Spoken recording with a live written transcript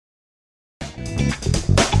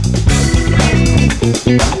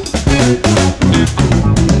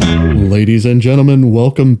Ladies and gentlemen,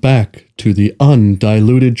 welcome back to the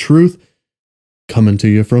Undiluted Truth, coming to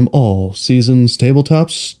you from All Seasons Tabletop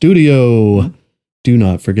Studio. Do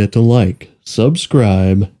not forget to like,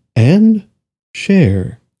 subscribe, and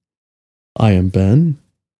share. I am Ben,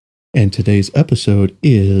 and today's episode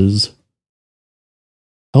is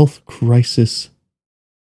Health Crisis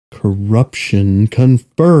Corruption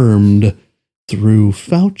Confirmed through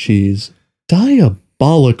Fauci's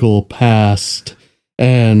Diabolical Past.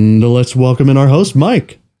 And let's welcome in our host,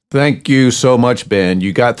 Mike. Thank you so much, Ben.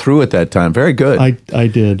 You got through it that time. Very good. I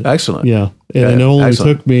did. Excellent. Yeah. And it only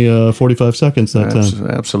took me 45 seconds that time.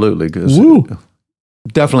 Absolutely. Woo.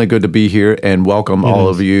 Definitely good to be here and welcome all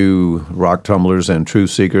of you rock tumblers and truth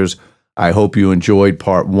seekers. I hope you enjoyed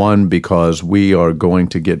part one because we are going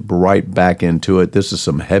to get right back into it. This is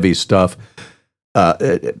some heavy stuff.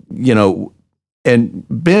 And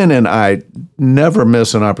Ben and I never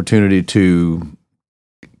miss an opportunity to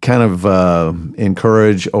kind of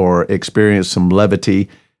encourage or experience some levity,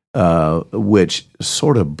 which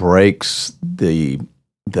sort of breaks the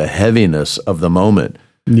heaviness of the moment.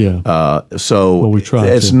 Yeah. So we try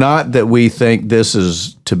it's to. not that we think this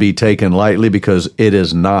is to be taken lightly, because it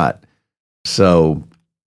is not. So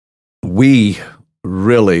we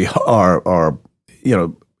really are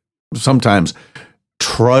sometimes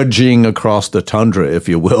trudging across the tundra, if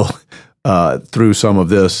you will, through some of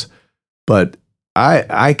this. But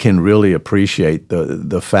I can really appreciate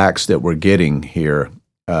the facts that we're getting here.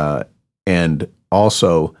 And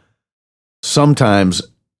also, sometimes,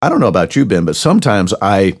 I don't know about you, Ben, but sometimes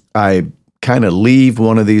I kind of leave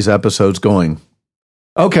one of these episodes going,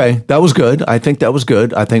 okay, that was good. I think that was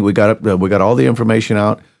good. I think we got all the information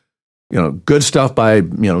out. Good stuff by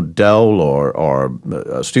Dell or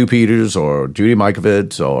Stu Peters or Judy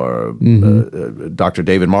Mikovits or Dr.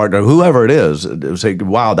 David Martin or whoever it is. Say,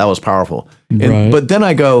 wow, that was powerful. Right. But then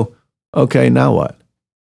I go, okay, now what?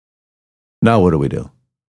 Now what do we do?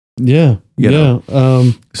 Yeah.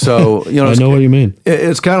 So I know what you mean.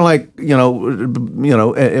 It's kind of like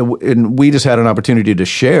and we just had an opportunity to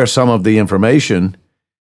share some of the information,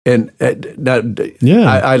 and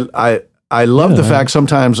I love the fact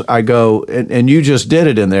sometimes I go, and you just did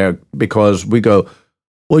it in there, because we go,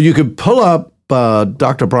 well, you could pull up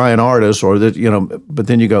Dr. Brian Ardis or that, but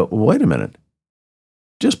then you go, wait a minute,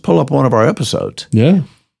 just pull up one of our episodes. Yeah.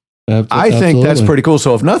 I think that's pretty cool.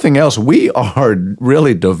 So if nothing else, we are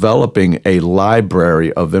really developing a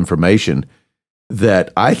library of information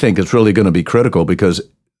that I think is really going to be critical, because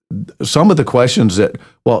some of the questions that,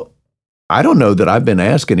 I don't know that I've been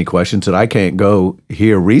asked any questions that I can't go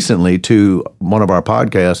here recently to one of our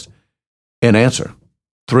podcasts and answer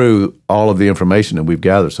through all of the information that we've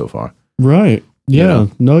gathered so far. Right. Yeah.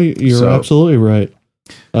 No, you're absolutely right.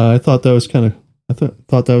 I thought that was kind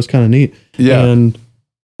of neat. Yeah. And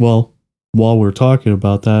while we're talking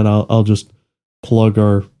about that, I'll just plug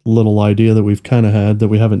our little idea that we've kind of had that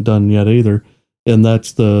we haven't done yet either. And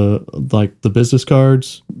that's the business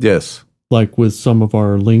cards. Yes. Like with some of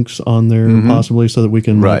our links on there, possibly, so that we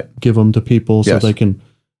can give them to people so they can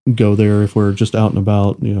go there if we're just out and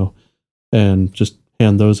about, and just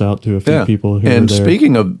hand those out to a few people here and or there.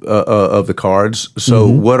 Speaking of the cards, so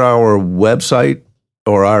would our website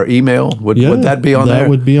or our email, would that be on there? That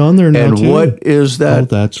would be on there now, and too. What is that? Oh,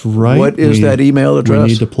 that's right. What is that email address? We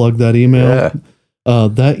need to plug that email. Yeah.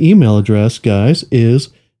 That email address, guys, is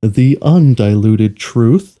the Undiluted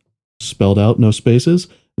Truth, spelled out, no spaces,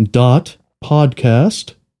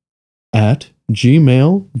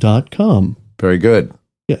 .podcast@gmail.com. Very good.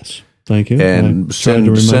 Yes. Thank you. And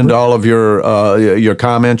send all of your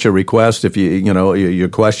comments, your requests, if your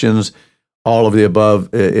questions, all of the above.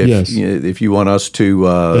 If you want us to,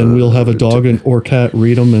 and we'll have a dog or cat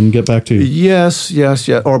read them and get back to you. Yes,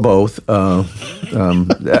 or both. Ever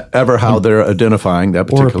how they're identifying that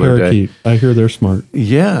particular or a parakeet. day. I hear they're smart.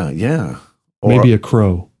 Yeah. Maybe a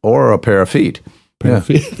crow or a pair of feet.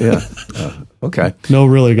 Feet. Yeah. Okay. No,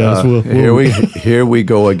 really, guys. Here we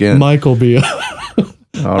go again. Mike will be.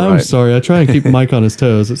 I'm sorry. I try and keep Mike on his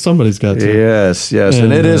toes. Somebody's got to. Yes,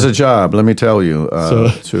 and it is a job. Let me tell you,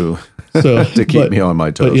 to keep me on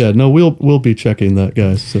my toes. But yeah, no, we'll be checking that,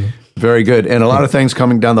 guys. So. Very good, and a lot of things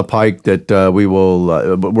coming down the pike that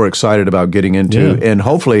we're excited about getting into, and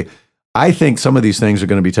hopefully, I think some of these things are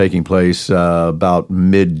going to be taking place about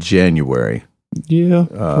mid-January. Yeah,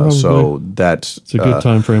 so it's a good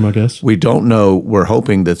time frame, I guess. We don't know. We're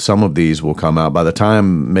hoping that some of these will come out by the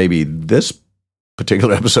time maybe this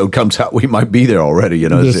particular episode comes out, we might be there already. You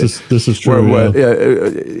know, this is true.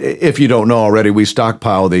 If you don't know already, we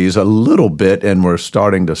stockpile these a little bit, and we're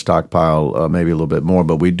starting to stockpile maybe a little bit more.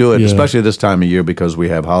 But we do it, especially this time of year, because we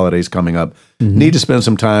have holidays coming up. Need to spend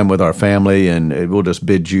some time with our family, and we'll just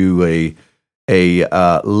bid you a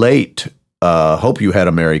late. Hope you had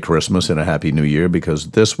a Merry Christmas and a Happy New Year, because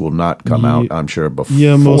this will not come out, I'm sure, before that.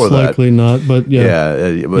 Yeah, most likely not, but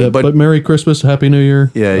but Merry Christmas, Happy New Year.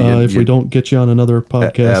 Yeah, if we don't get you on another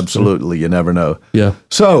podcast. Absolutely, you never know. Yeah.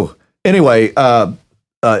 So, anyway,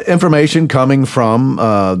 information coming from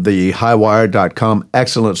the highwire.com,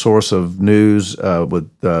 excellent source of news with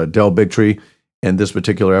Del Bigtree. And this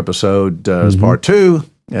particular episode is part 2,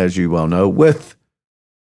 as you well know, with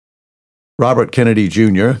Robert Kennedy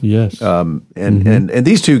Jr. Yes. And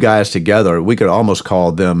these two guys together, we could almost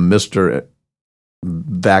call them Mr.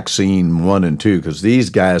 Vaccine 1 and 2, because these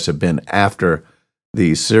guys have been after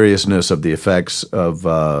the seriousness of the effects of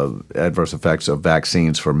adverse effects of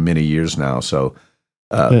vaccines for many years now. So,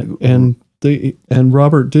 and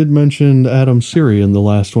Robert did mention Adam Siri in the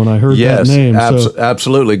last one. I heard that name. Yes,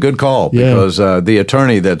 absolutely. Good call, because the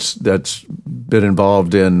attorney that's been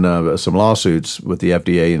involved in some lawsuits with the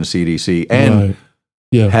FDA and CDC and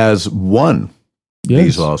has won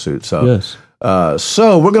these lawsuits. So,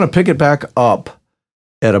 so we're going to pick it back up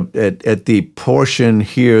at the portion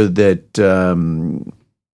here that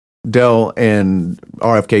Del and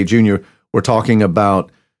RFK Jr. were talking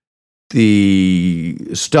about the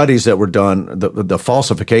studies that were done, the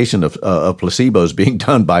falsification of placebos being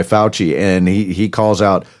done by Fauci, and he calls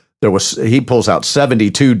out he pulls out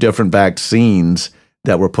 72 different vaccines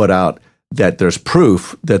that were put out that there's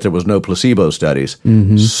proof that there was no placebo studies.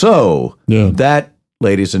 So that,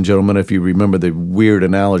 ladies and gentlemen, if you remember the weird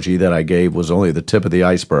analogy that I gave, was only the tip of the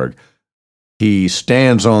iceberg. He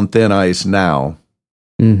stands on thin ice now,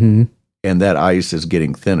 and that ice is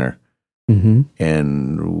getting thinner.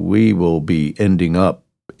 And we will be ending up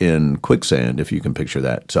in quicksand, if you can picture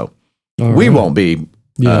that. So we won't be,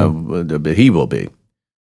 but he will be.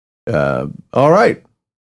 All right.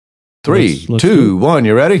 3, 2, 1.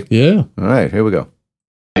 You ready? Yeah. All right. Here we go.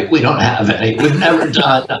 We don't have any. We've never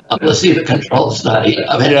done a placebo-controlled study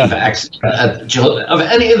of any vaccine, of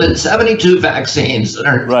any of the 72 vaccines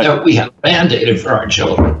that we have mandated for our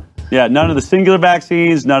children. Yeah, none of the singular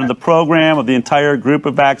vaccines, none of the program of the entire group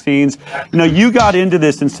of vaccines. You know, you got into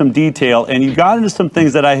this in some detail, and you got into some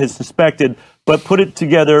things that I had suspected, but put it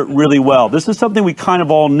together really well. This is something we kind of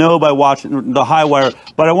all know by watching the Highwire,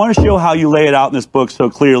 but I want to show how you lay it out in this book so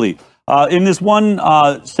clearly. In this one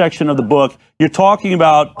section of the book, you're talking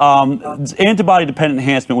about antibody-dependent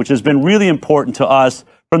enhancement, which has been really important to us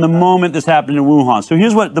from the moment this happened in Wuhan. So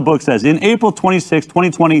here's what the book says. In April 26,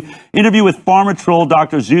 2020, interview with pharma troll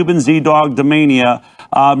Dr. Zubin Z-Dog Damania,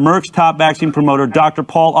 Merck's top vaccine promoter, Dr.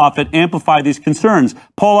 Paul Offit, amplified these concerns.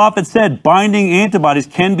 Paul Offit said binding antibodies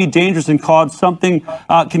can be dangerous and can cause something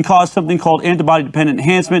called antibody-dependent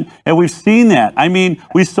enhancement, and we've seen that. I mean,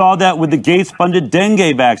 we saw that with the Gates-funded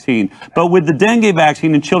dengue vaccine. But with the dengue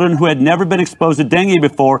vaccine in children who had never been exposed to dengue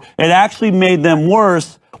before, it actually made them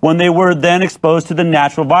worse when they were then exposed to the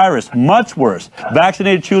natural virus. Much worse.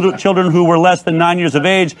 Vaccinated children who were less than 9 years of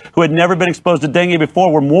age, who had never been exposed to dengue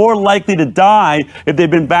before, were more likely to die if they'd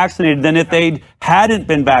been vaccinated than if they hadn't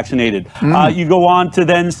been vaccinated. You go on to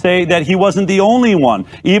then say that he wasn't the only one.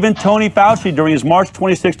 Even Tony Fauci, during his March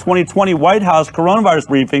 26, 2020 White House coronavirus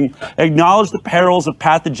briefing, acknowledged the perils of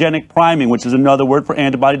pathogenic priming, which is another word for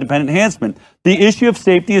antibody-dependent enhancement. The issue of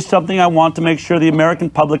safety is something I want to make sure the American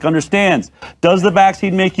public understands. Does the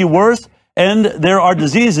vaccine make you worse? And there are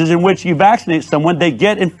diseases in which you vaccinate someone, they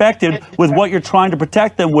get infected with what you're trying to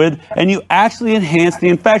protect them with, and you actually enhance the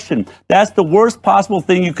infection. That's the worst possible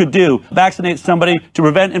thing you could do. Vaccinate somebody to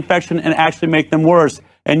prevent infection and actually make them worse.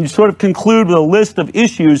 And you sort of conclude with a list of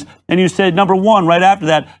issues, and you said, number one, right after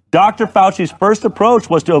that, Dr. Fauci's first approach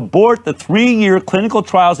was to abort the 3-year clinical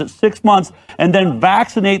trials at 6 months and then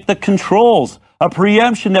vaccinate the controls, a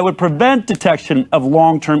preemption that would prevent detection of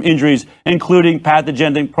long-term injuries, including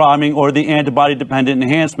pathogenic priming or the antibody-dependent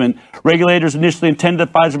enhancement. Regulators initially intended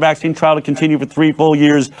the Pfizer vaccine trial to continue for 3 full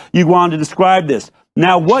years. You go on to describe this.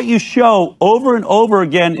 Now, what you show over and over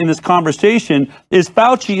again in this conversation is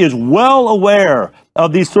Fauci is well aware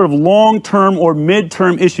of these sort of long-term or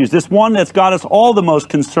mid-term issues. This one that's got us all the most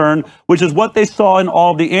concerned, which is what they saw in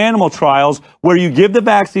all of the animal trials, where you give the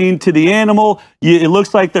vaccine to the animal, it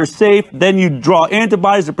looks like they're safe, then you draw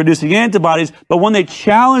antibodies, they're producing antibodies, but when they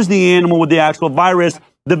challenge the animal with the actual virus,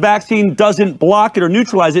 the vaccine doesn't block it or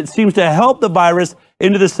neutralize it. It seems to help the virus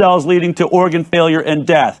into the cells, leading to organ failure and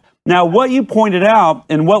death. Now, what you pointed out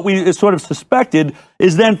and what we sort of suspected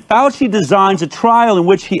is then Fauci designs a trial in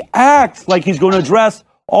which he acts like he's going to address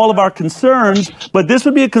all of our concerns, but this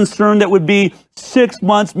would be a concern that would be 6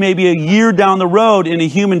 months, maybe a year down the road in a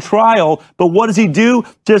human trial. But what does he do?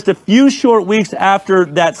 Just a few short weeks after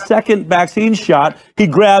that second vaccine shot, he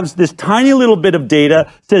grabs this tiny little bit of data,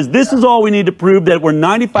 says this is all we need to prove that we're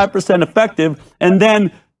 95% effective, and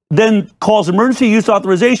then calls emergency use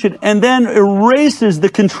authorization and then erases the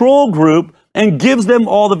control group and gives them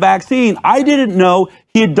all the vaccine. I didn't know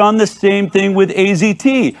he had done the same thing with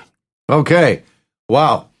AZT. Okay.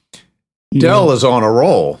 Wow. Dell is on a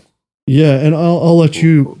roll. Yeah, and I'll let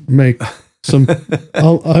you make some.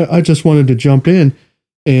 I just wanted to jump in,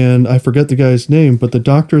 and I forget the guy's name, but the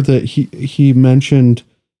doctor that he mentioned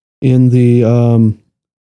in the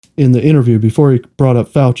interview before he brought up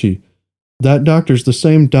Fauci, that doctor's the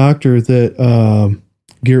same doctor that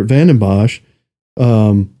Geert Vanden Bossche,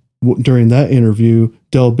 during that interview,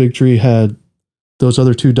 Del Bigtree had those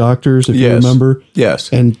other two doctors, if you remember.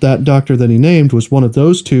 Yes. And that doctor that he named was one of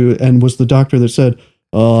those two, and was the doctor that said,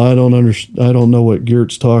 "Oh, I don't know what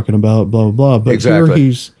Geert's talking about, blah, blah, blah." But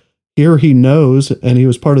exactly. Here he knows, and he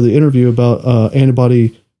was part of the interview about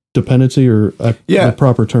antibody dependency, or the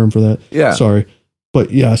proper term for that. Yeah. Sorry.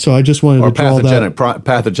 But yeah, so I just wanted to draw that.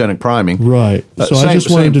 Pathogenic priming. Right. So I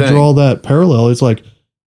just wanted to draw that parallel. It's like,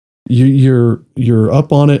 you're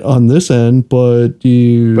up on it on this end, but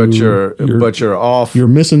you're off. You're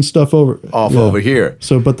missing stuff over here.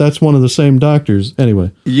 So, but that's one of the same doctors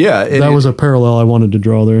anyway. Yeah, that was a parallel I wanted to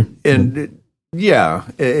draw there. And yeah,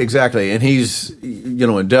 exactly. And he's,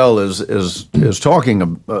 and Dell is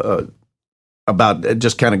talking about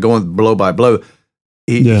just kind of going blow by blow.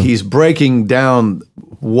 He's breaking down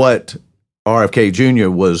what RFK Jr.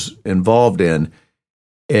 was involved in.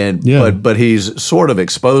 But he's sort of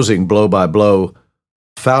exposing blow by blow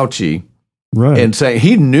Fauci, right? And saying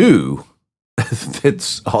he knew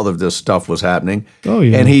that all of this stuff was happening. Oh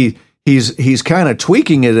yeah, and he's kind of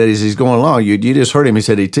tweaking it as he's going along. You just heard him. He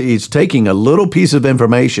said he's taking a little piece of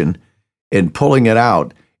information and pulling it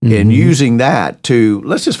out and using that to,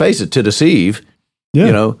 let's just face it, to deceive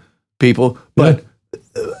people. But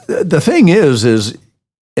the thing is.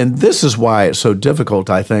 And this is why it's so difficult,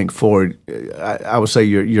 I think, for, I would say,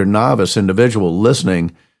 your novice individual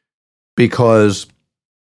listening, because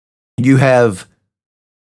you have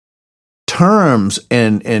terms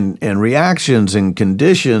and reactions and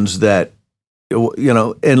conditions that,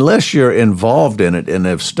 unless you're involved in it and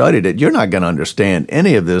have studied it, you're not going to understand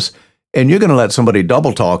any of this, and you're going to let somebody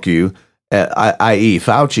double talk you, i.e.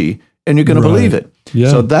 Fauci, and you're going to believe it. Yeah.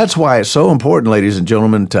 So that's why it's so important, ladies and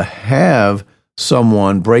gentlemen, to have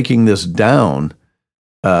someone breaking this down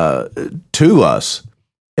to us,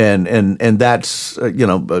 and that's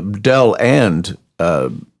Dell and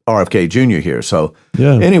RFK Jr. here. So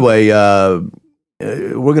anyway,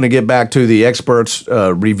 we're going to get back to the experts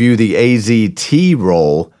review the AZT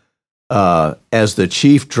role as the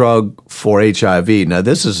chief drug for HIV. Now,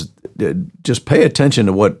 this is just pay attention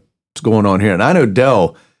to what's going on here. And I know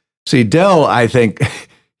Dell, I think.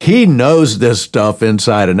 He knows this stuff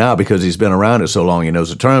inside and out because he's been around it so long. He knows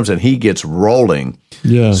the terms, and he gets rolling.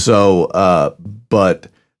 Yeah. So, but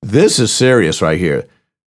this is serious right here.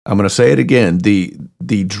 I'm going to say it again. The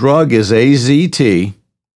drug is AZT.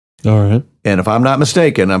 All right. And if I'm not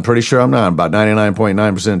mistaken, I'm pretty sure I'm not. I'm about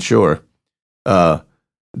 99.9% sure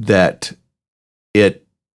that it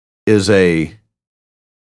is like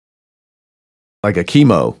a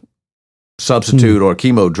chemo substitute or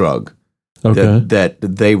chemo drug. Okay. That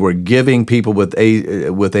they were giving people with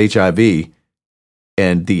HIV,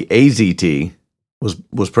 and the AZT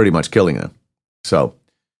was pretty much killing them. So,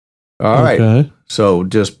 all right. So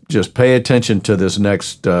just pay attention to this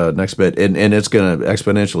next bit, and it's going to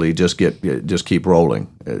exponentially just keep rolling,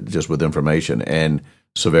 just with information and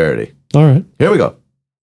severity. All right, here we go.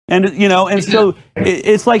 And so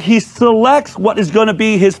it's like he selects what is going to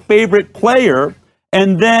be his favorite player,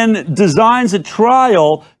 and then designs a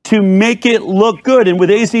trial to make it look good. And with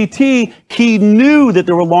AZT, he knew that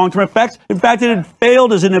there were long-term effects. In fact, it had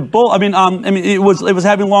failed as an Ebola. It was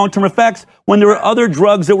having long-term effects when there were other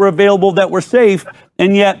drugs that were available that were safe.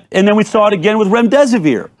 And then we saw it again with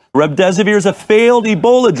remdesivir. Remdesivir is a failed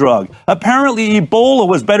Ebola drug. Apparently, Ebola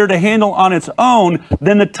was better to handle on its own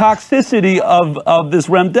than the toxicity of this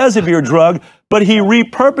remdesivir drug, but he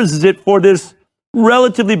repurposes it for this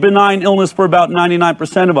relatively benign illness for about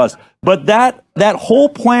 99% of us. But that whole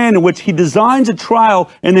plan in which he designs a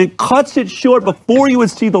trial and then cuts it short before you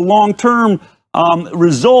would see the long-term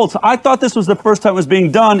results, I thought this was the first time it was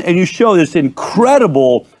being done, and you show this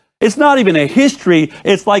incredible It's not even a history.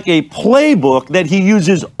 It's like a playbook that he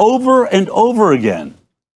uses over and over again.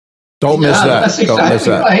 Don't miss that. That's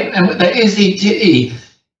exactly right. And with the AZT,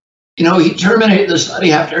 he terminated the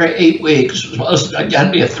study after 8 weeks. It was supposed to,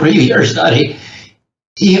 again, be a 3-year study.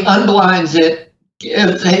 He unblinds it,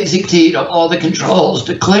 gives AZT to all the controls,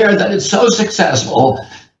 declare that it's so successful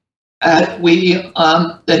that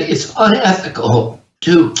it's unethical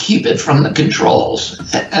to keep it from the controls.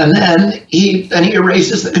 And then he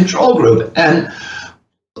erases the control group. And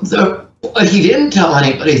what he didn't tell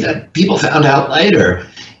anybody that people found out later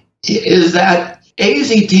is that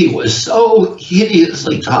AZT was so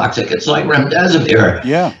hideously toxic. It's like remdesivir.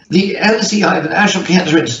 Yeah. The NCI, the National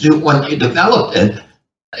Cancer Institute, when they developed it,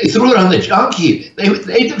 they threw it on the junk heap.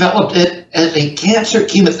 They developed it as a cancer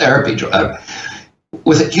chemotherapy drug.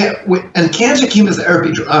 And cancer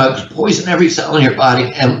chemotherapy drugs poison every cell in your body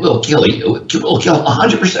and will kill you. It will kill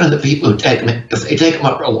 100% of the people who take them if they take them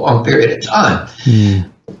over a long period of time.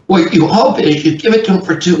 What you hope is you give it to them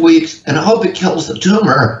for 2 weeks and hope it kills the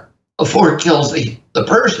tumor before it kills the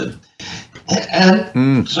person.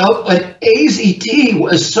 And so, but AZT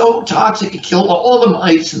was so toxic, it killed all the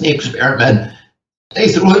mice in the experiment. They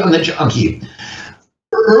threw it on the junk heap.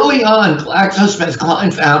 Early on,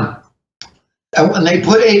 GlaxoSmithKline found that when they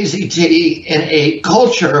put AZT in a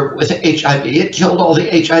culture with HIV, it killed all the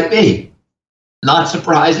HIV. Not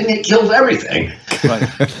surprising, it killed everything. Right.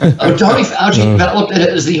 Tony Fauci developed it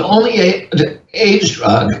as the only AIDS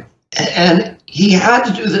drug, and he had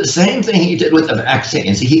to do the same thing he did with the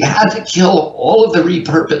vaccines. He had to kill all of the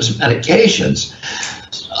repurposed medications.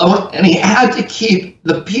 And he had to keep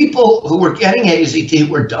the people who were getting AZT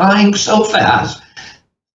were dying so fast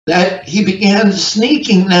that he began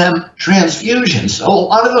sneaking them transfusions. So a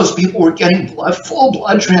lot of those people were getting full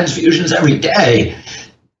blood transfusions every day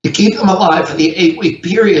to keep them alive for the 8-week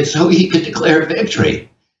period so he could declare victory.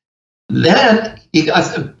 Then he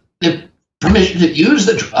got the permission to use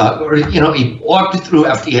the drug, or, he walked it through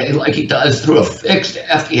FDA like he does through a fixed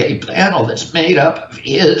FDA panel that's made up of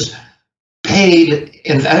his paid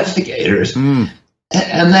investigators. And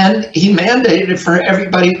then he mandated it for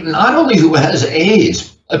everybody, not only who has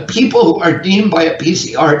AIDS, but people who are deemed by a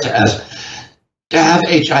PCR test to have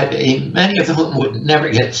HIV, many of whom would never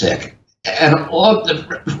get sick. And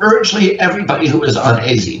virtually everybody who was on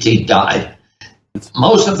AZT died.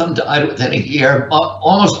 Most of them died within a year.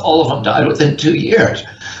 Almost all of them died within 2 years.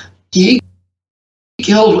 He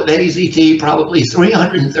killed with AZT probably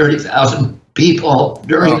 330,000 people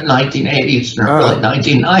during the 1980s and early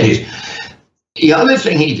 1990s. The other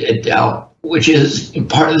thing he did, Del, which is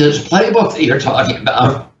part of this playbook that you're talking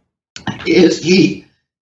about, is he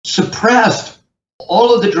suppressed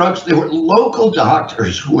all of the drugs. There were local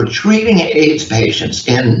doctors who were treating AIDS patients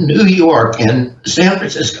in New York and San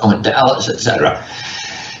Francisco and Dallas, etc.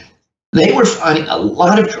 They were finding a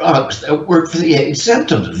lot of drugs that worked for the AIDS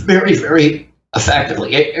symptoms very, very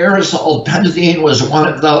effectively. Aerosol benzene was one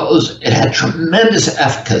of those. It had tremendous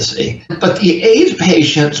efficacy. But the AIDS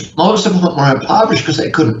patients, most of whom were impoverished because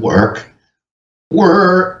they couldn't work,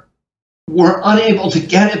 were unable to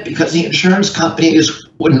get it because the insurance companies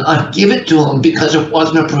would not give it to them because it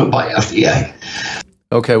wasn't approved by FDA.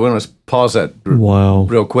 Okay, we're going to pause that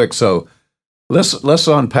real quick. So let's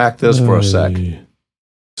unpack this for a sec.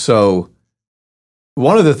 So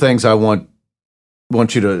one of the things I want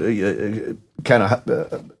you to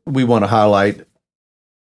we want to highlight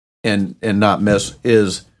and not miss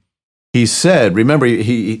is he said, remember,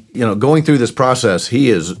 he going through this process, he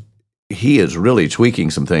is really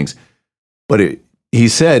tweaking some things. But he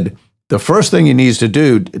said the first thing he needs to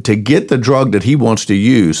do to get the drug that he wants to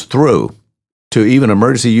use through to even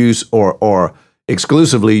emergency use or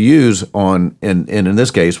exclusively use on, and in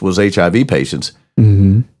this case was HIV patients,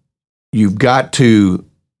 you've got to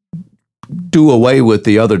do away with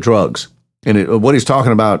the other drugs. And what he's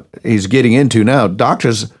talking about, he's getting into now,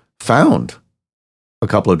 doctors found a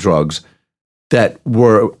couple of drugs that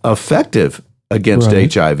were effective against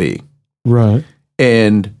HIV. Right.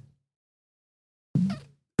 And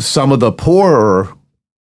some of the poorer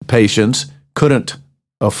patients couldn't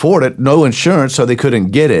afford it, no insurance, so they couldn't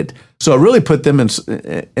get it. So it really put them in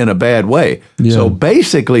a bad way. Yeah. So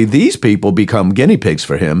basically, these people become guinea pigs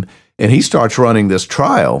for him, and he starts running this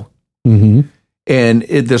trial. And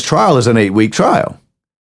this trial is an 8-week trial.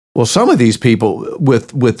 Well, some of these people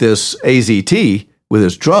with this AZT, with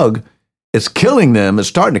this drug, it's killing them. It's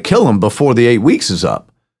starting to kill them before the 8 weeks is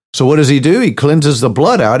up. So what does he do? He cleanses the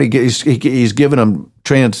blood out. He's giving them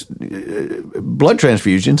blood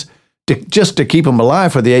transfusions just to keep them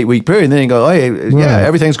alive for the 8-week period. And then he go, hey, yeah,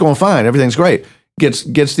 everything's going fine. Everything's great.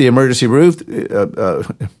 Gets the emergency roof.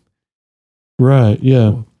 Right.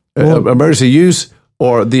 Yeah. emergency use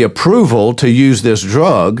or the approval to use this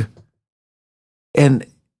drug. And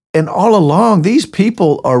all along, these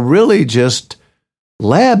people are really just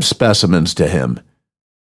lab specimens to him.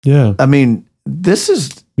 Yeah. I mean, this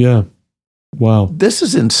is wow. This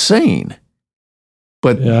is insane.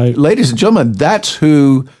 But ladies and gentlemen, that's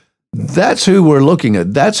who we're looking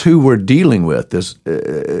at. That's who we're dealing with. This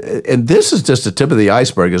and this is just the tip of the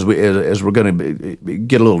iceberg as we're going to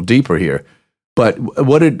get a little deeper here. But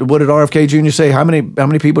what did RFK Jr. say? How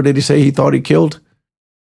many people did he say he thought he killed?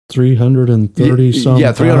 330 some.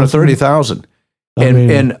 Yeah, 330,000.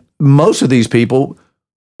 And most of these people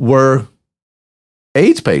were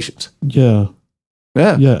AIDS patients. Yeah.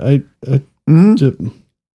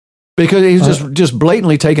 Because he's just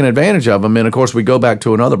blatantly taking advantage of them. And of course, we go back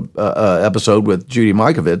to another episode with Judy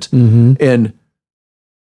Mikovits, and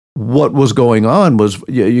what was going on was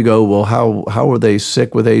you go, well, how were they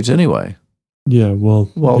sick with AIDS anyway? Yeah,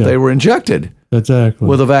 they were injected exactly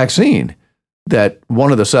with a vaccine that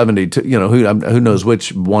one of the 72, who knows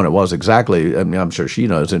which one it was exactly. I mean, I'm sure she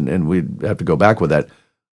knows, and we'd have to go back with that.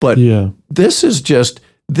 But this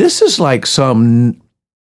is like some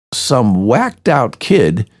whacked out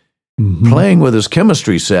kid playing with his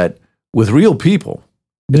chemistry set with real people.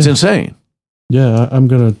 It's insane. Yeah, I'm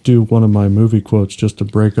going to do one of my movie quotes just to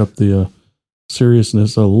break up the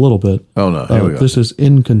seriousness a little bit. Oh, no, here we go. This is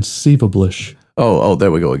inconceivable-ish. Oh, there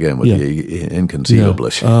we go again with the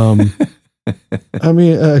inconceivable-ish. Yeah. I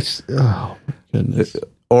mean, oh, my goodness.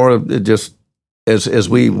 Or just, as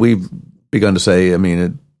we've begun to say, I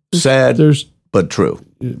mean, sad, but true.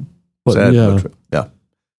 Sad, but true. Yeah.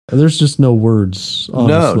 There's just no words,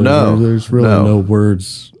 honestly. No. There's really no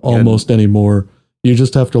words almost anymore. You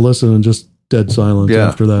just have to listen and just dead silence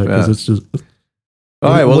after that, because it's just... All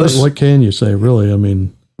right, well, what can you say, really? I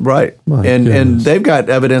mean... Right. And they've got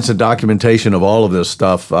evidence and documentation of all of this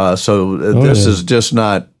stuff. So this is just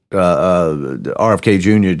not RFK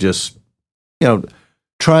Jr. just,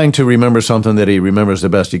 trying to remember something that he remembers the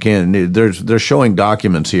best he can. They're showing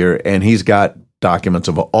documents here, and he's got documents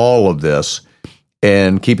of all of this.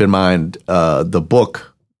 And keep in mind, the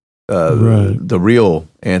book, The Real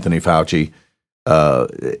Anthony Fauci,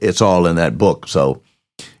 it's all in that book. So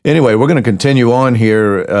anyway, we're going to continue on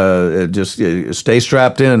here. Just stay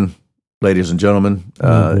strapped in, ladies and gentlemen.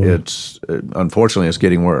 Unfortunately, it's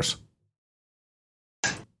getting worse.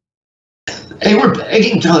 They were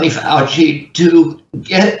begging Tony Fauci to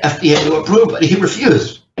get FDA to approve, but he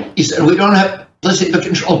refused. He said, we don't have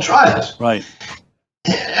placebo-controlled trials. Right.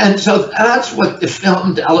 And so that's what the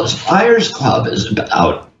film Dallas Buyers Club is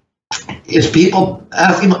about. Is people,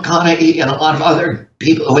 Matthew McConaughey and a lot of other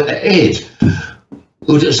people with AIDS,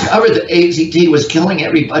 who discovered that AZT was killing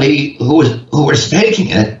everybody who was taking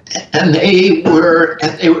it, and they were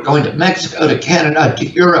going to Mexico, to Canada, to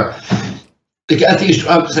Europe to get these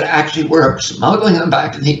drugs that actually work, smuggling them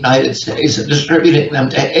back to the United States and distributing them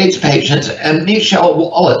to AIDS patients. And Michelle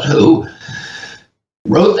Wallet, who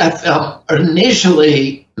wrote that film,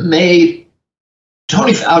 initially made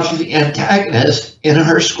Tony Fauci the antagonist in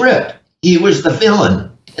her script. He was the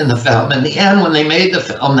villain in the film. In the end, when they made the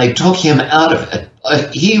film, they took him out of it.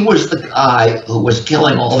 But he was the guy who was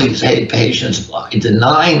killing all these AIDS patients by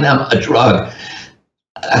denying them a drug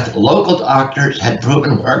that the local doctors had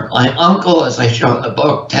proven worked. My uncle, as I show in the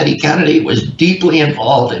book, Teddy Kennedy, was deeply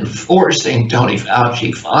involved in forcing Tony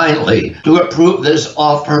Fauci finally to approve this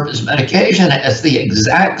off-purpose medication. It's the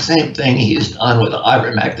exact same thing he's done with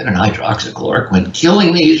ivermectin and hydroxychloroquine,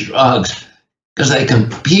 killing these drugs because they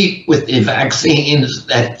compete with the vaccines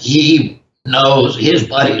that he knows his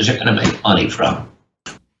buddies are going to make money from.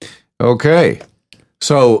 Okay.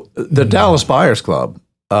 So the Dallas Buyers Club.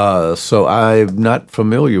 So I'm not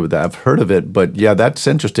familiar with that. I've heard of it, but yeah, that's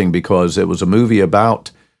interesting because it was a movie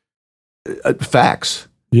about facts.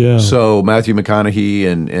 Yeah. So Matthew McConaughey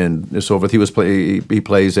and so forth. He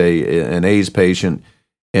plays an AIDS patient,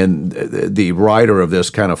 and the writer of this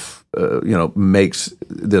kind of makes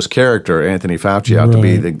this character Anthony Fauci out to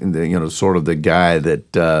be the sort of the guy that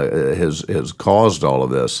has caused all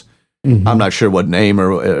of this. Mm-hmm. I'm not sure what name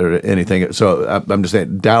or anything. So I'm just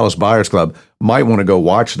saying Dallas Buyers Club might want to go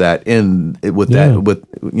watch that in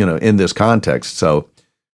this context. So,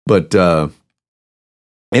 but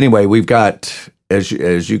anyway, we've got, as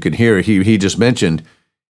you can hear, he just mentioned,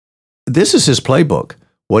 this is his playbook.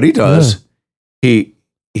 What he does, he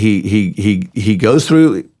goes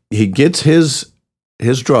through, he gets his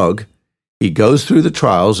drug, he goes through the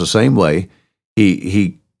trials the same way.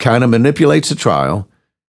 He kind of manipulates the trial.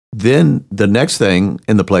 Then the next thing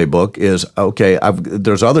in the playbook is, okay,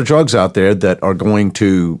 there's other drugs out there that are going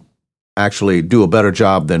to actually do a better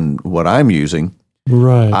job than what I'm using.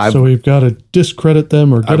 Right. So we've got to discredit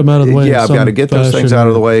them or get them out of the way. Yeah, I've got to get those things out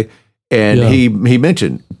of the way. And he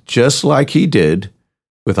mentioned, just like he did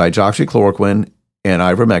with hydroxychloroquine and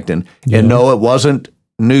ivermectin, and no, it wasn't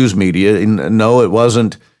news media, and no, it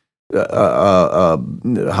wasn't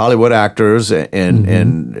Hollywood actors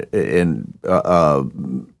and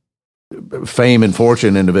fame and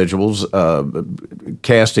fortune individuals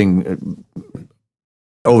casting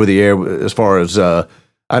over the air as far as I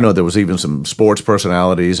know there was even some sports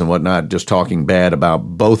personalities and whatnot just talking bad about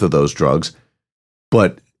both of those drugs,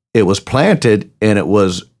 but it was planted and it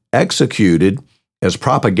was executed as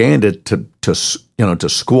propaganda to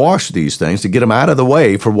squash these things, to get them out of the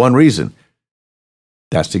way for one reason.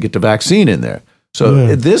 That's to get the vaccine in there.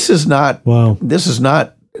 So this is not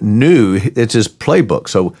new. It's his playbook.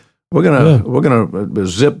 So we're gonna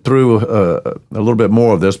zip through a little bit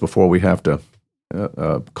more of this before we have to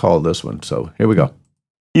call this one. So here we go.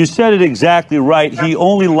 You said it exactly right. He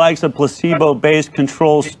only likes a placebo-based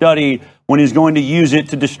control study when he's going to use it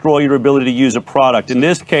to destroy your ability to use a product. In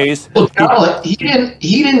this case, he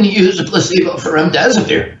didn't use a placebo for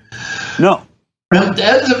remdesivir. No.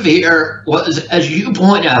 Remdesivir was, as you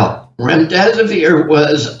point out, remdesivir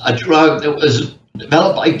was a drug that was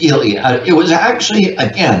developed by Gilead. It was actually,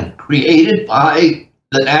 again, created by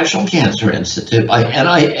the National Cancer Institute, by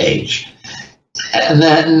NIH, and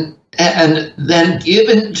then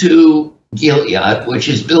given to Gilead, which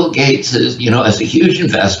is Bill Gates' has a huge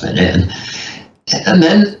investment in. And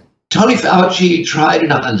then Tony Fauci tried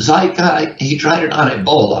it on Zika, he tried it on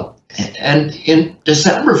Ebola. And in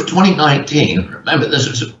December of 2019, remember this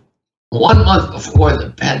was 1 month before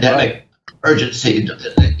the pandemic emergency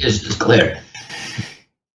is declared,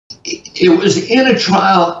 it was in a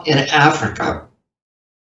trial in Africa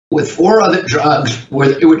with 4 other drugs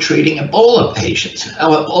where they were treating Ebola patients.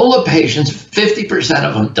 Now, Ebola patients, 50%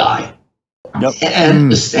 of them died. Yep.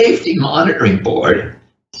 And the Safety Monitoring Board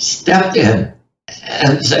stepped in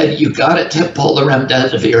and said, you got to pull the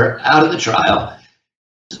remdesivir out of the trial.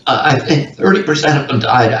 I think 30% of them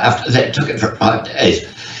died after they took it for 5 days.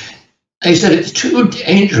 They said it's too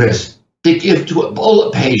dangerous to give to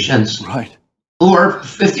Ebola patients, who are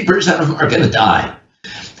 50% of them are going to die.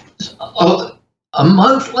 So, a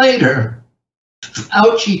month later,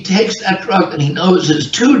 Fauci takes that drug that he knows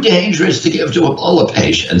is too dangerous to give to Ebola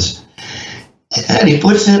patients, and he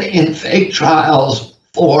puts it in fake trials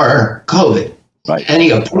for COVID. Right. And he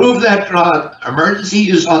approved that drug, emergency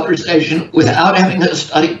use authorization, without having a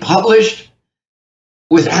study published,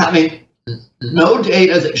 with having no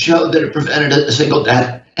data that showed that it prevented a single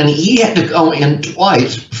death. And he had to go in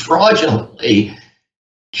twice, fraudulently,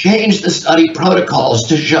 change the study protocols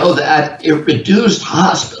to show that it reduced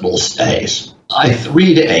hospital stays by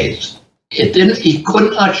 3 days. He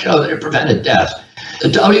could not show that it prevented death. The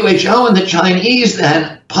WHO and the Chinese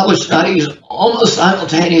then published studies almost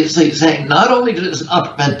simultaneously saying not only does it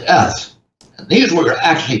not prevent deaths, and these were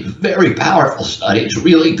actually very powerful studies,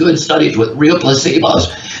 really good studies with real placebos.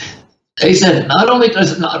 They said not only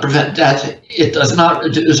does it not prevent deaths, it does not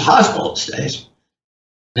reduce hospital stays.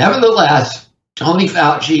 Nevertheless, Tony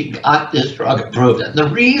Fauci got this drug approved. And the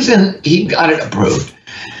reason he got it approved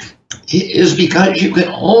is because you can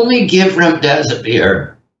only give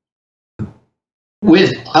remdesivir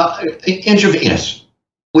with intravenous,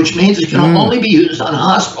 which means it can only be used on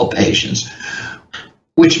hospital patients,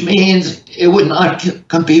 which means it would not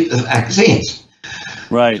compete with vaccines.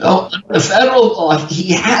 Right. So under the federal law,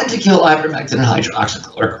 he had to kill ivermectin and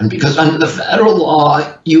hydroxychloroquine because under the federal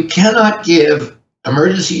law, you cannot give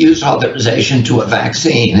emergency use authorization to a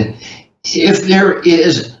vaccine if there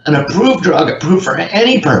is an approved drug approved for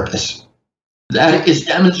any purpose that is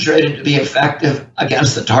demonstrated to be effective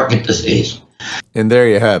against the target disease. And there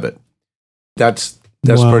you have it. That's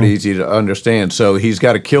pretty easy to understand. So he's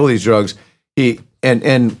got to kill these drugs.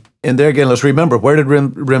 And there again, let's remember, where did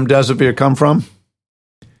remdesivir come from?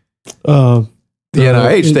 The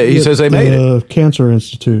NIH. He says they made it. The Cancer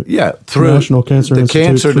Institute. Yeah, through National Cancer the Institute,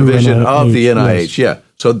 cancer division NIH, of the NIH. yes. Yeah.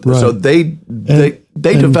 So they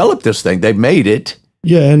developed this thing. They made it.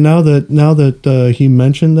 Yeah, and now that he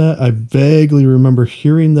mentioned that, I vaguely remember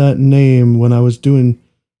hearing that name when I was doing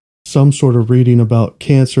some sort of reading about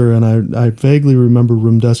cancer, and I vaguely remember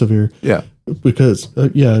remdesivir. Yeah. Because,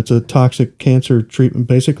 it's a toxic cancer treatment,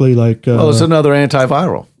 basically like... it's another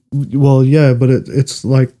antiviral. Well, yeah, but it's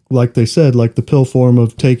like they said, like the pill form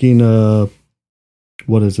of taking,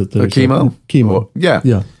 what is it? Chemo? Chemo. Well, yeah.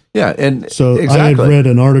 Yeah. Yeah, and so exactly. I had read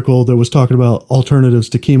an article that was talking about alternatives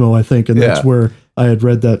to chemo, I think, and that's where I had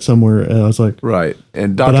read that somewhere, and I was like... Right.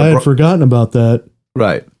 And but I had forgotten about that.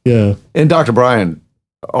 Right. Yeah. And Dr. Brian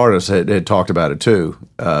Artis had talked about it too,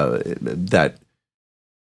 that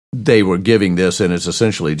they were giving this, and it's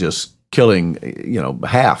essentially just killing,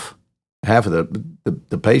 half of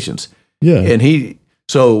the patients. Yeah. And he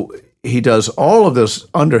does all of this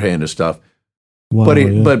underhanded stuff. Wow, but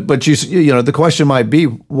yeah. but the question might be,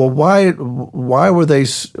 well, why were they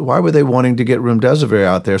wanting to get remdesivir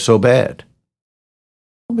out there so bad?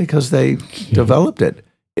 Well, because they developed it.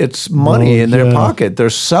 It's money in their pocket. They're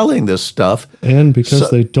selling this stuff, and because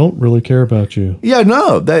they don't really care about you. Yeah,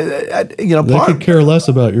 no, they could care less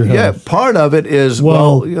about your health. Yeah, part of it is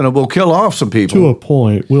we'll kill off some people to a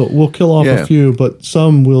point. We'll kill off a few, but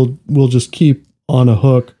some we'll just keep on a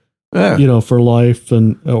hook. Yeah. For life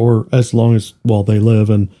or as long as they live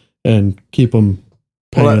and keep them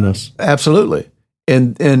paying us. Absolutely.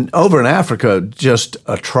 And over in Africa, just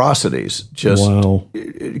atrocities,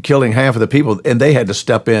 killing half of the people, and they had to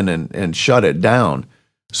step in and shut it down.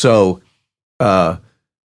 So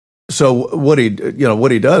what he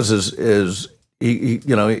does is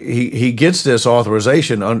he gets this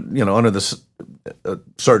authorization under this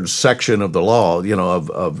certain section of the law,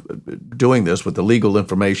 of doing this with the Legal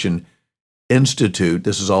Information Institute.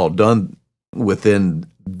 This is all done within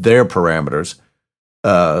their parameters.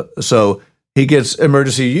 So he gets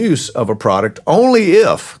emergency use of a product only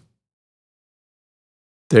if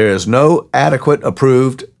there is no adequate,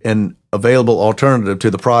 approved, and available alternative to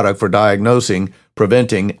the product for diagnosing,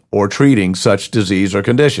 preventing, or treating such disease or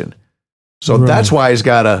condition. So that's why he's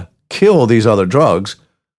got to kill these other drugs,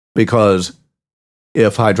 because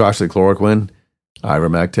if hydroxychloroquine,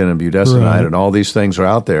 ivermectin, and budesonide, and all these things are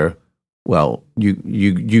out there, well,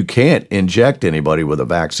 you can't inject anybody with a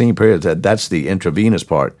vaccine. Period. That's the intravenous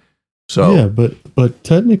part. So yeah, but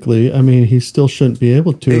technically, I mean, he still shouldn't be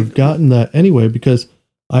able to have gotten that anyway, because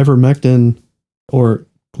ivermectin or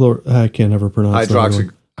I can't ever pronounce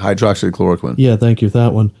hydroxychloroquine. Yeah, thank you.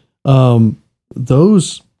 That one.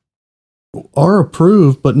 Those are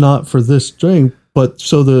approved, but not for this thing. But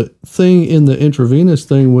so the thing in the intravenous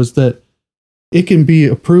thing was that it can be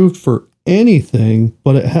approved for anything,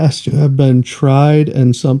 but it has to have been tried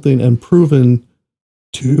and proven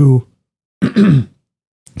to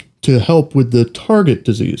to help with the target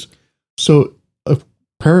disease. So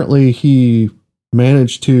apparently he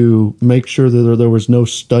managed to make sure that there was no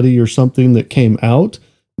study or something that came out.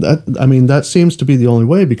 That seems to be the only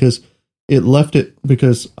way, because it left it,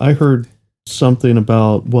 because I heard something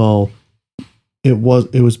about, it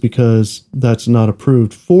was because that's not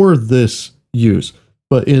approved for this use.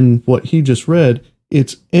 But in what he just read,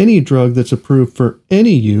 it's any drug that's approved for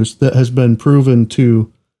any use that has been proven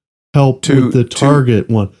to help with the target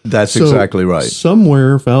one. That's exactly right.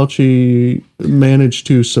 Somewhere Fauci managed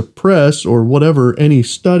to suppress or whatever any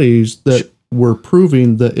studies that were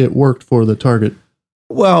proving that it worked for the target.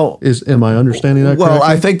 Well, am I understanding that correctly?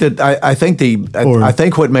 Well, I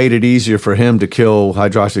think what made it easier for him to kill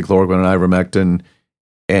hydroxychloroquine and ivermectin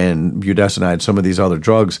and budesonide, some of these other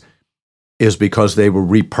drugs, is because they were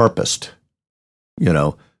repurposed.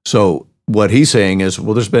 So what he's saying is,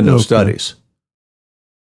 there's been no studies.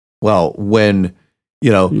 Well, when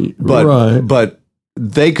but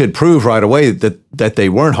they could prove right away that they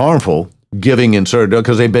weren't harmful, giving in certain,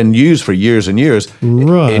 because they've been used for years and years,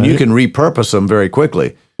 and you can repurpose them very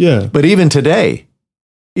quickly. Yeah. But even today,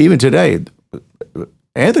 Anthony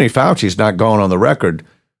Fauci's not gone on the record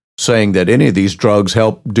saying that any of these drugs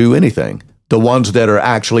help do anything. The ones that are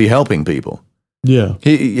actually helping people. Yeah.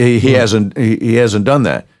 He hasn't done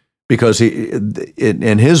that, because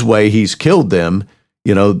in his way he's killed them.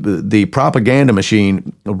 The propaganda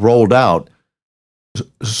machine rolled out,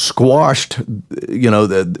 squashed,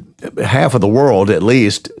 the half of the world at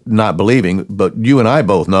least not believing. But you and I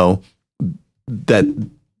both know that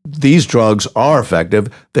these drugs are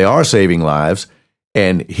effective. They are saving lives,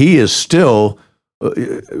 and he is still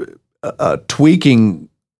tweaking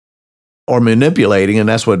or manipulating, and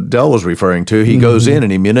that's what Del was referring to. He goes in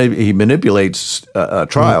and he manipulates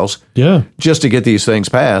trials, just to get these things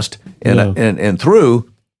passed and through,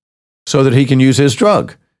 so that he can use his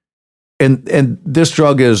drug. And this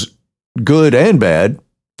drug is good and bad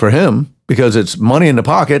for him, because it's money in the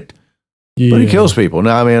pocket, but he kills people.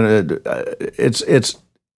 Now, it's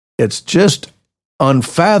just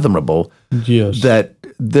unfathomable that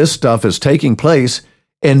this stuff is taking place,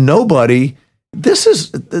 and nobody. This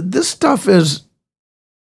stuff is,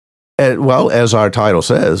 as our title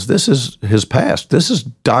says, this is his past. This is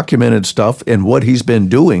documented stuff and what he's been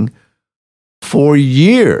doing for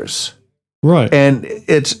years. Right. And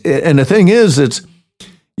the thing is, it's,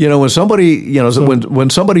 when somebody, when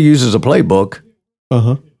somebody uses a playbook,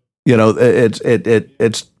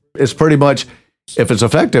 it's pretty much, if it's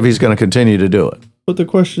effective, he's going to continue to do it. But the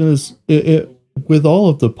question is, with all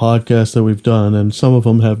of the podcasts that we've done, and some of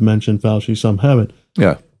them have mentioned Fauci, some haven't.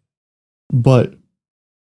 Yeah. But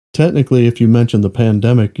technically, if you mention the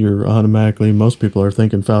pandemic, you're automatically, most people are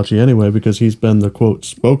thinking Fauci anyway, because he's been the, quote,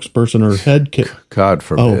 spokesperson or head case. God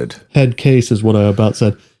forbid. Oh, head case is what I about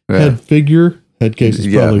said. Yeah. Head figure. Head case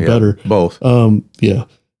is probably better. Both. Yeah.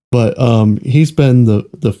 But he's been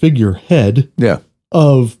the figurehead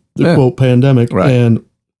of the, quote, pandemic, right. and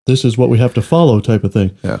this is what we have to follow type of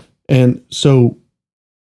thing. Yeah. And so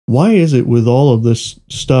why is it with all of this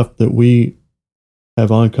stuff that we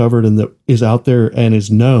have uncovered and that is out there and is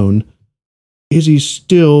known, is he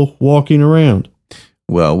still walking around?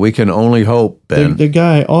 Well, we can only hope, Ben. The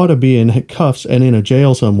guy ought to be in cuffs and in a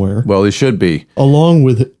jail somewhere. Well, he should be. Along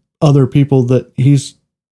with other people that he's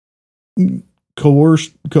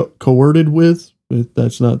coerted with.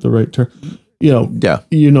 That's not the right term.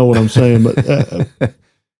 You know what I'm saying, but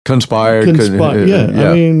conspired.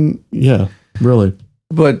 I mean, really.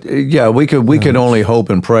 But we can only hope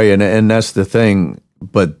and pray, and that's the thing.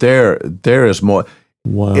 But there is more.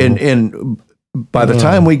 Wow. And by the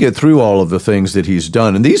time we get through all of the things that he's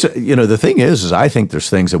done, and these, the thing is I think there's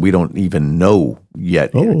things that we don't even know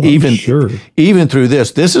yet. Even through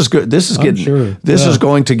this is good. This is is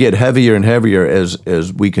going to get heavier and heavier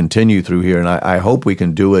as we continue through here. And I hope we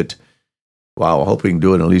can do it. Wow, I hope we can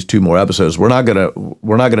do it in at least 2 more episodes. We're not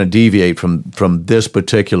gonna deviate from this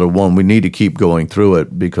particular one. We need to keep going through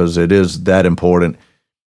it because it is that important.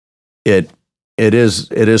 It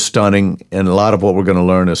is stunning, and a lot of what we're going to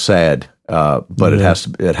learn is sad. But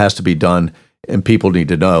it has to be done, and people need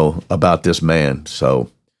to know about this man.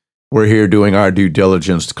 So we're here doing our due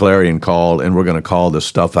diligence, clarion call, and we're going to call this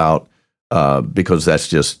stuff out because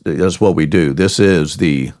that's what we do. This is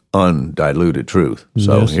the undiluted truth.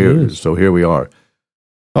 So here we are.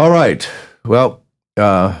 All right. Well,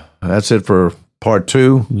 that's it for part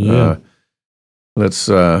 2. Yeah. Let's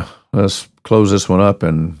close this one up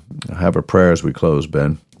and have a prayer as we close,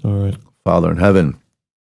 Ben. All right. Father in heaven,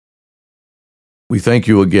 we thank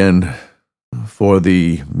you again for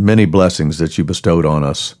the many blessings that you bestowed on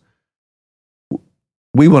us.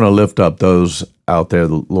 We want to lift up those out there,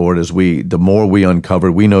 Lord, the more we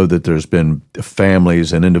uncover, we know that there's been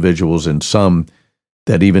families and individuals, and some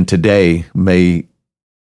that even today may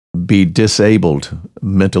be disabled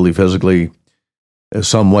mentally, physically,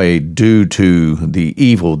 some way due to the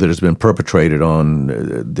evil that has been perpetrated on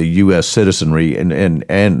the U.S. citizenry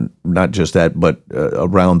and not just that, but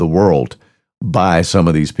around the world by some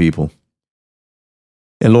of these people.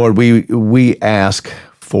 And Lord, we ask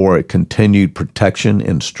for continued protection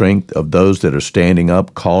and strength of those that are standing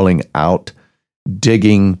up, calling out,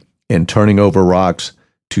 digging, and turning over rocks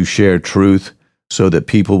to share truth so that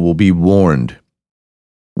people will be warned.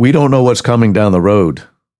 We don't know what's coming down the road,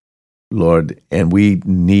 Lord, and we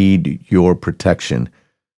need your protection.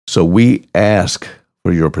 So we ask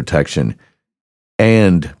for your protection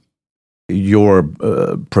and your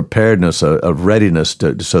preparedness, of readiness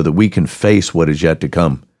so that we can face what is yet to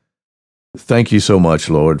come. Thank you so much,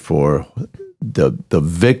 Lord, for the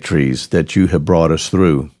victories that you have brought us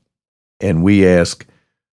through. And we ask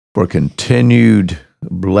for continued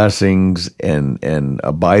blessings and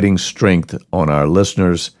abiding strength on our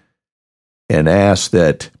listeners, and ask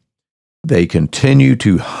that they continue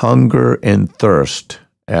to hunger and thirst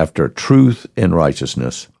after truth and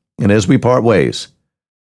righteousness. And as we part ways,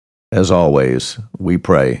 as always, we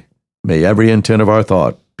pray, may every intent of our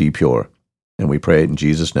thought be pure. And we pray it in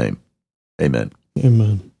Jesus' name. Amen.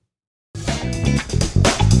 Amen.